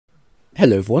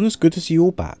Hello everyone, it's good to see you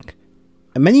all back.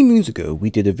 Many moons ago we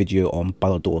did a video on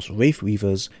Ballidorse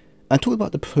wrathweavers and talked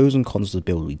about the pros and cons of the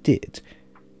build we did.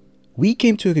 We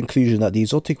came to a conclusion that the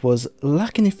exotic was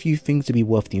lacking a few things to be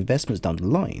worth the investments down the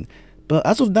line, but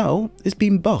as of now it's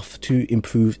been buffed to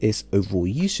improve its overall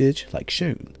usage like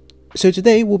shown. So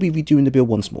today we'll be redoing the build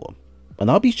once more,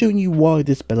 and I'll be showing you why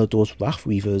this Ballidorse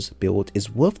wrathweavers build is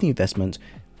worth the investment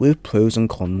with pros and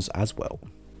cons as well.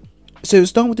 So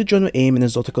starting with the general aim and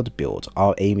exotic of the build,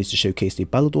 our aim is to showcase the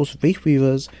Ballidorse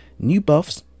wrathweavers, new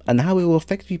buffs, and how it will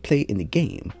effectively play in the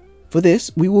game. For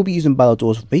this, we will be using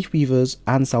Ballidorse wrathweavers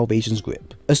and Salvation's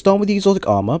Grip. Starting with the exotic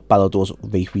armor, Ballidorse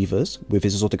wrathweavers, with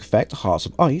its exotic effect Hearts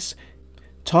of Ice,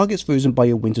 targets frozen by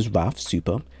your Winter's Wrath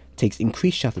super takes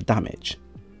increased shatter damage.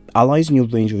 Allies in your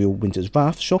range of your Winter's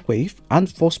Wrath, Shockwave, and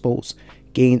Frostbolts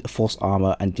gain Frost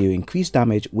armor and deal increased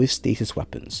damage with stasis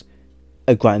weapons.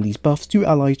 Granting these buffs to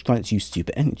allies grants you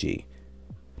super energy.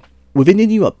 Within the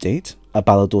new update,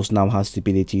 Ballidorse now has the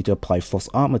ability to apply Frost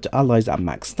armor to allies at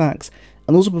max stacks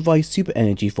and also provide super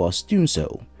energy for us doing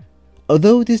so,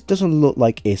 although this doesn't look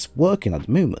like it's working at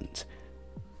the moment.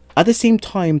 At the same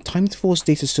time, times 4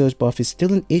 stasis surge buff is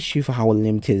still an issue for how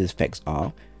limited its effects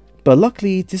are, but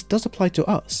luckily this does apply to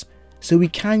us, so we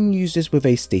can use this with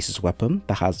a stasis weapon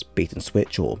that has bait and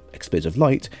switch or explosive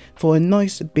light for a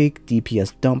nice big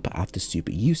DPS dump after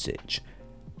super usage.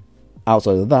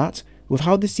 Outside of that, with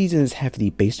how this season is heavily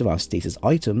based around stasis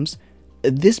items,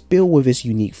 this build with its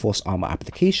unique Frost armor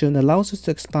application allows us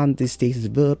to expand this stasis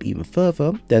verb even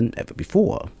further than ever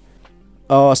before.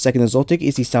 Our second exotic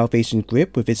is the Salvation's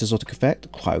Grip with its exotic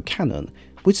effect Cryo Cannon,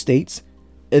 which states,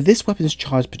 this weapon's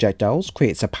charged projectiles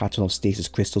creates a pattern of stasis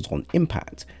crystals on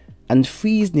impact, and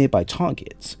freeze nearby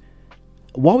targets.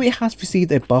 While it has received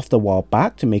a buff a while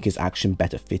back to make its action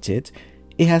better fitted,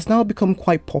 it has now become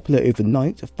quite popular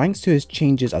overnight thanks to its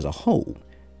changes as a whole.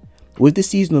 With the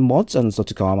seasonal mods and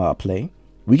exotic armor at play,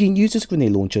 we can use this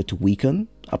grenade launcher to weaken,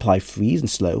 apply freeze and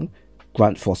slow,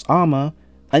 grant frost armor,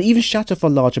 and even shatter for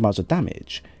large amounts of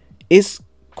damage. It's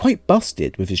quite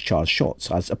busted with its charged shots,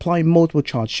 as applying multiple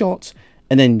charged shots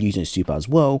and then using super as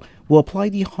well will apply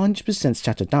the 100%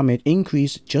 shatter damage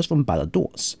increase just from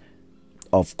Ballidorse.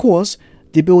 Of course,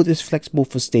 the build is flexible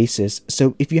for stasis,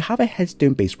 so if you have a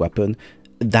headstone based weapon,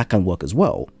 that can work as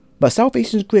well, but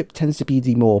Salvation's Grip tends to be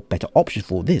the more better option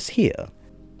for this here.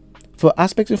 For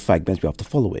aspects of fragments we have the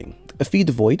following: Feed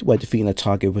the Void, where defeating a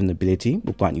target with an ability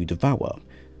will grant you Devour.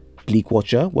 Bleak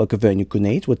Watcher, where converting your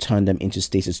grenades will turn them into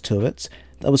stasis turrets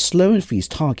that will slow and freeze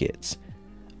targets.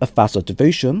 A Fast of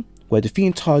Devotion, where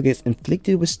defeating targets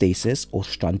inflicted with stasis or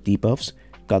strand debuffs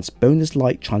grants bonus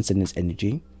light transcendence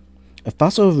energy. A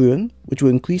Facet of Ruin, which will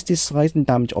increase the size and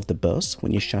damage of the burst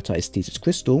when you shatter a stasis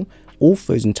crystal or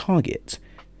frozen target.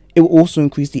 It will also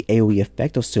increase the AoE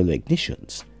effect of solar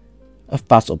ignitions. A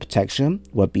Facet of Protection,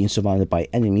 where being surrounded by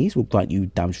enemies will grant you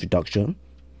damage reduction.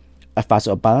 A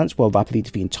Facet of Balance, where rapidly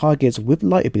defeating targets with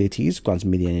light abilities grants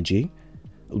melee energy.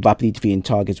 Rapidly defeating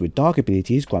targets with dark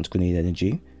abilities grants grenade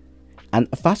energy. And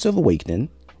a Facet of Awakening,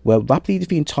 where rapidly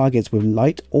defeating targets with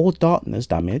light or darkness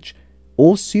damage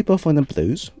or super final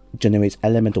blows generates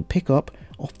elemental pickup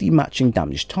of the matching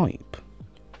damage type.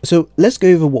 So let's go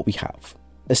over what we have.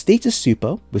 A stasis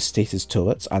super with stasis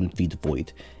turrets and Feed the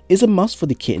Void is a must for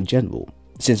the kit in general,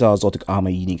 since our exotic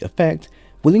armor unique effect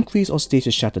will increase our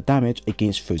stasis shatter damage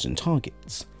against frozen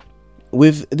targets.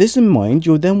 With this in mind,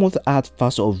 you'll then want to add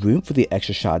Facet of Ruin for the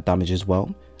extra shatter damage as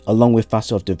well, along with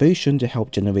Facet of Devotion to help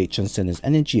generate transcendence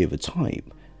energy over time.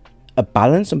 A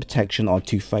Balance and Protection are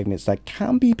two fragments that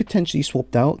can be potentially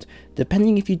swapped out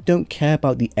depending if you don't care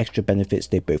about the extra benefits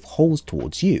they both hold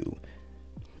towards you.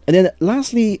 And then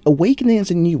lastly, Awakening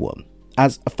is a new one,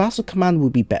 as a Facet command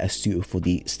will be better suited for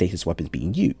the stasis weapons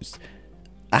being used.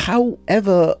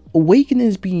 However, Awakening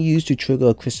is being used to trigger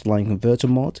a crystalline converter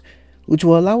mod, which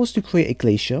will allow us to create a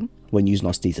glacier when using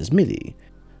our stasis melee.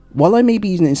 While I may be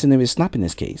using Incendiary Snap in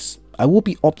this case, I will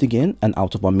be opting in and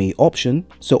out of our melee option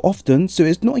so often, so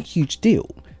it's not a huge deal.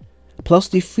 Plus,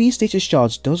 the free stasis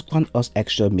charge does grant us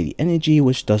extra melee energy,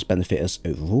 which does benefit us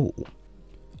overall.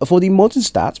 For the mods and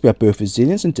stats, we have both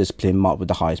Resilience and Discipline marked with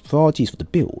the highest priorities for the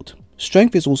build.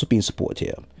 Strength is also being supported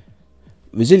here.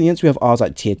 Resilience, we have ours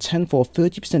at tier 10 for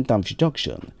 30% damage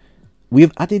reduction. We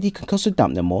have added the Concussive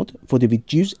Dampener mod for the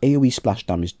reduced AoE splash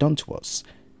damage done to us,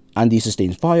 and the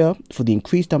Sustained Fire for the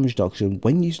increased damage reduction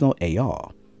when using our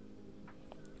AR.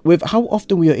 With how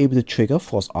often we are able to trigger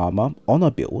Frost armor on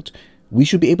our build, we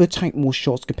should be able to tank more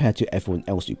shots compared to everyone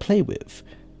else we play with.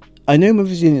 I know my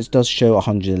Resilience does show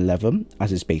 111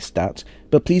 as its base stat,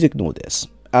 but please ignore this,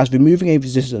 as removing a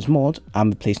Resistance mod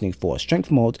and replacing it for a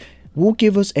Strength mod will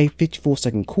give us a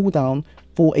 54-second cooldown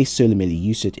for a solo melee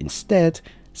usage instead,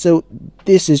 so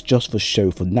this is just for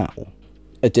show for now.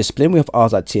 A discipline, we have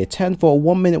ours at tier 10 for a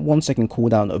 1 minute 1 second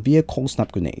cooldown via cold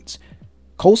snap grenades.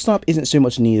 Cold snap isn't so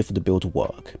much needed for the build to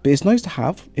work, but it's nice to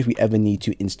have if we ever need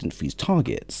to instant freeze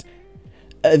targets.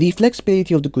 The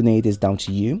flexibility of the grenade is down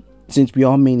to you, since we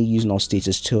are mainly using our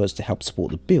status turrets to help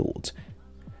support the build.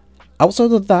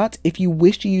 Outside of that, if you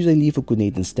wish to use a lethal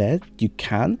grenade instead, you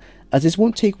can, as this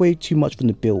won't take away too much from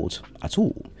the build at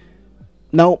all.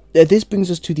 Now, this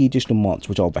brings us to the additional mods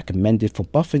which are recommended for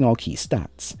buffing our key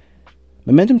stats.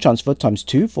 Momentum transfer times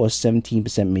 2 for a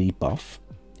 17% melee buff,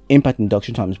 impact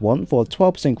induction times 1 for a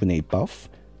 12% grenade buff,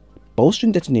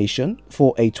 bolstering detonation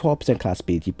for a 12% class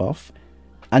ability buff,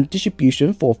 and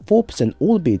distribution for a 4%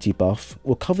 all ability buff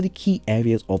will cover the key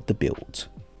areas of the build.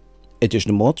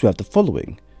 Additional mods, we have the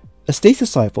following: a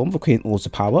stasis siphon for creating all the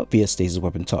power via stasis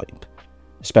weapon type,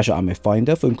 special ammo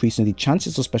finder for increasing the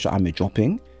chances of special ammo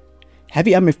dropping,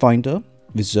 heavy ammo finder,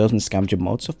 reserves and scavenger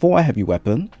mods for a heavy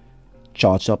weapon,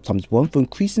 charge up times 1 for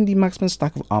increasing the maximum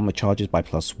stack of armor charges by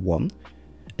 +1,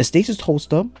 a stasis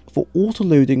holster for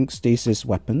auto-loading stasis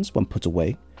weapons when put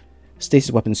away,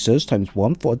 stasis weapon surge times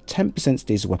 1 for a 10%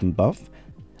 stasis weapon buff,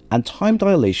 and time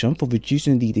dilation for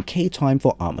reducing the decay time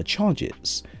for armor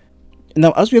charges.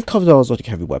 Now, as we have covered our exotic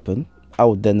heavy weapon, I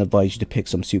would then advise you to pick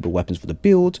some super weapons for the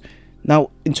build.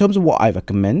 Now, in terms of what I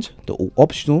recommend, they're all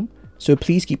optional, so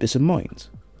please keep this in mind.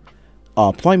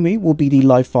 Our primary will be the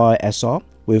live fire SR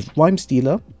with Rhyme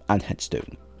Stealer and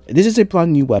Headstone. This is a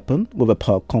brand new weapon with a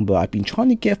perk combo I've been trying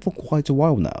to get for quite a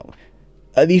while now.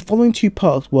 The following two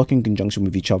perks work in conjunction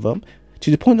with each other,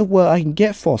 to the point of where I can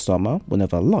get frost armor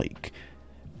whenever I like.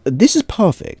 This is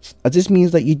perfect, as this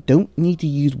means that you don't need to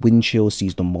use Windshield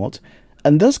seasonal mod,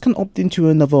 and thus can opt into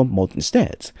another mod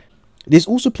instead. This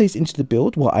also plays into the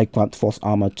build where I grant frost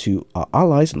armor to our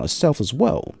allies and ourselves as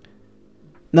well.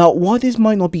 Now, while this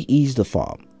might not be easy to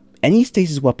farm, any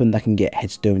stasis weapon that can get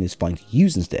headstone is fine to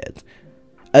use instead.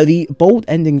 The bold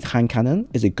ending hand cannon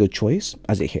is a good choice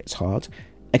as it hits hard,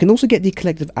 and can also get the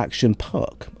collective action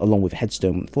perk along with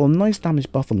headstone for a nice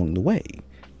damage buff along the way.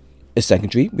 As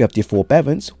secondary, we have the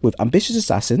forbearance with ambitious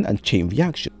assassin and chain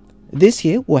reaction. This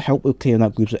here will help with clearing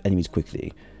out groups of enemies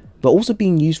quickly, but also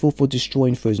being useful for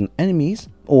destroying frozen enemies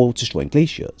or destroying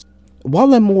glaciers.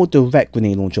 While a more direct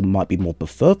grenade launcher might be more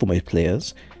preferred for most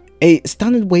players, a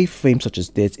standard wave frame such as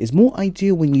this is more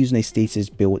ideal when using a stasis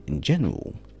build in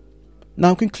general.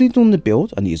 Now, concluding on the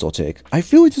build and the exotic, I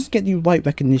feel it doesn't get the right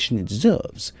recognition it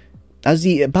deserves, as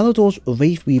the Ballidorse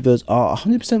wrathweavers are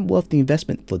 100% worth the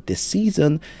investment for this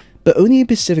season, but only in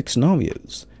specific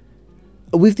scenarios.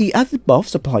 With the added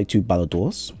buffs applied to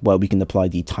Ballidorse, where we can apply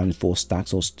the times 4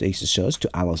 stacks or stasis surge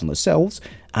to allies and ourselves,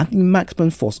 and the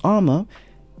maximum force armor,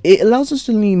 it allows us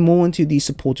to lean more into the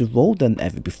supportive role than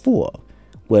ever before,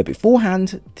 where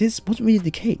beforehand this wasn't really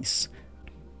the case.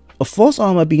 A force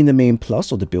armor being the main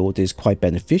plus of the build is quite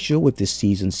beneficial with this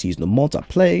season's seasonal mods at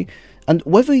play, and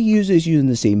whether a user is using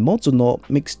the same mods or not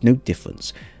makes no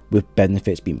difference, with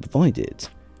benefits being provided.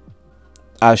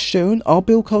 As shown, our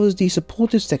build covers the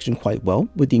supportive section quite well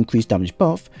with the increased damage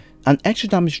buff, and extra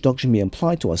damage reduction being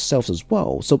applied to ourselves as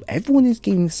well, so everyone is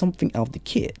gaining something out of the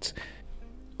kit.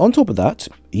 On top of that,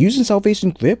 using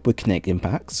Salvation Grip with kinetic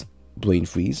impacts, Brain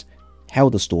Freeze,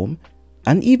 Storm,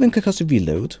 and even Concussive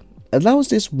Reload allows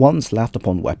this once laughed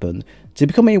upon weapon to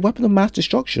become a weapon of mass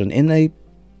destruction in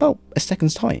about a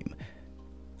second's time.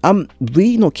 I'm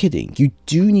really not kidding, you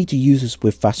do need to use this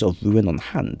with Facet of Ruin on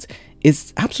hand.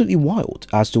 It's absolutely wild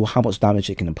as to how much damage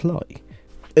it can apply.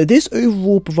 This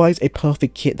overall provides a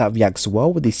perfect kit that reacts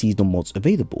well with the seasonal mods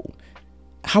available.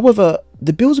 However,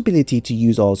 the build's ability to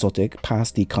use our exotic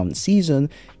past the current season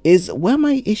is where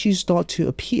my issues start to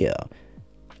appear.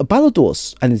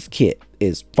 Ballidorse and its kit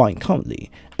is fine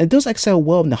currently, and it does excel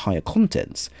well in the higher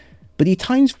contents, but the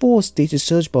times 4 status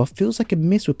surge buff feels like a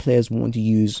miss with players wanting to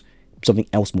use something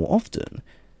else more often.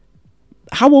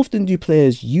 How often do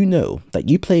players you know that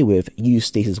you play with use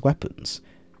stasis weapons?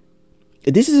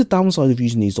 This is a downside of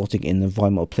using the exotic in an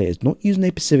environment of players not using a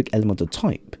specific element of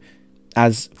type,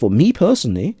 as for me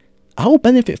personally, I will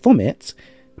benefit from it,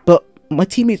 but my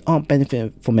teammates aren't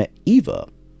benefiting from it either.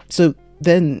 So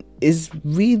then is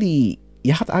really,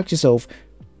 you have to ask yourself,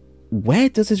 where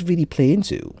does this really play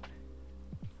into?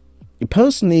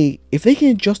 Personally, if they can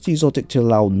adjust the exotic to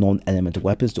allow non-elemental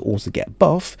weapons to also get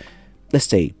buff, let's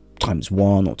say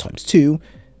 ×1 or ×2,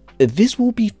 this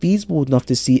will be feasible enough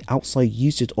to see outside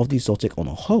usage of the exotic on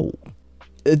a whole.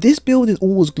 This build in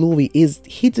all its glory is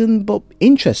hidden but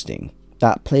interesting,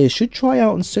 that players should try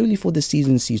out and solely for this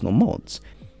season's seasonal mods.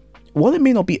 While it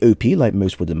may not be OP like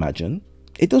most would imagine,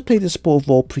 it does play the support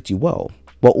role pretty well,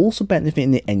 while also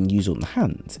benefiting the end user on the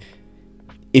hand.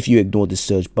 If you ignore the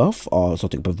surge buff our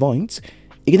Exotic provides,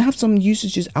 it can have some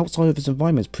usages outside of its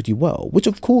environments pretty well, which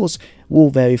of course will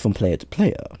vary from player to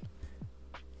player.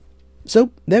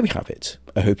 So there we have it.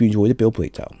 I hope you enjoyed the build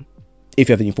breakdown. If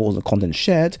you have any thoughts on the content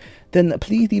shared, then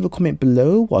please leave a comment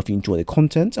below, or if you enjoy the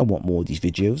content and want more of these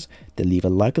videos, then leave a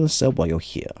like and a sub while you're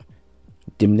here.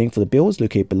 Dim link for the build is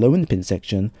located below in the pin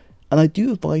section, and I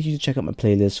do advise you to check out my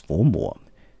playlist for more.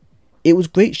 It was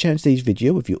great sharing today's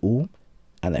video with you all,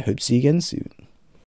 and I hope to see you again soon.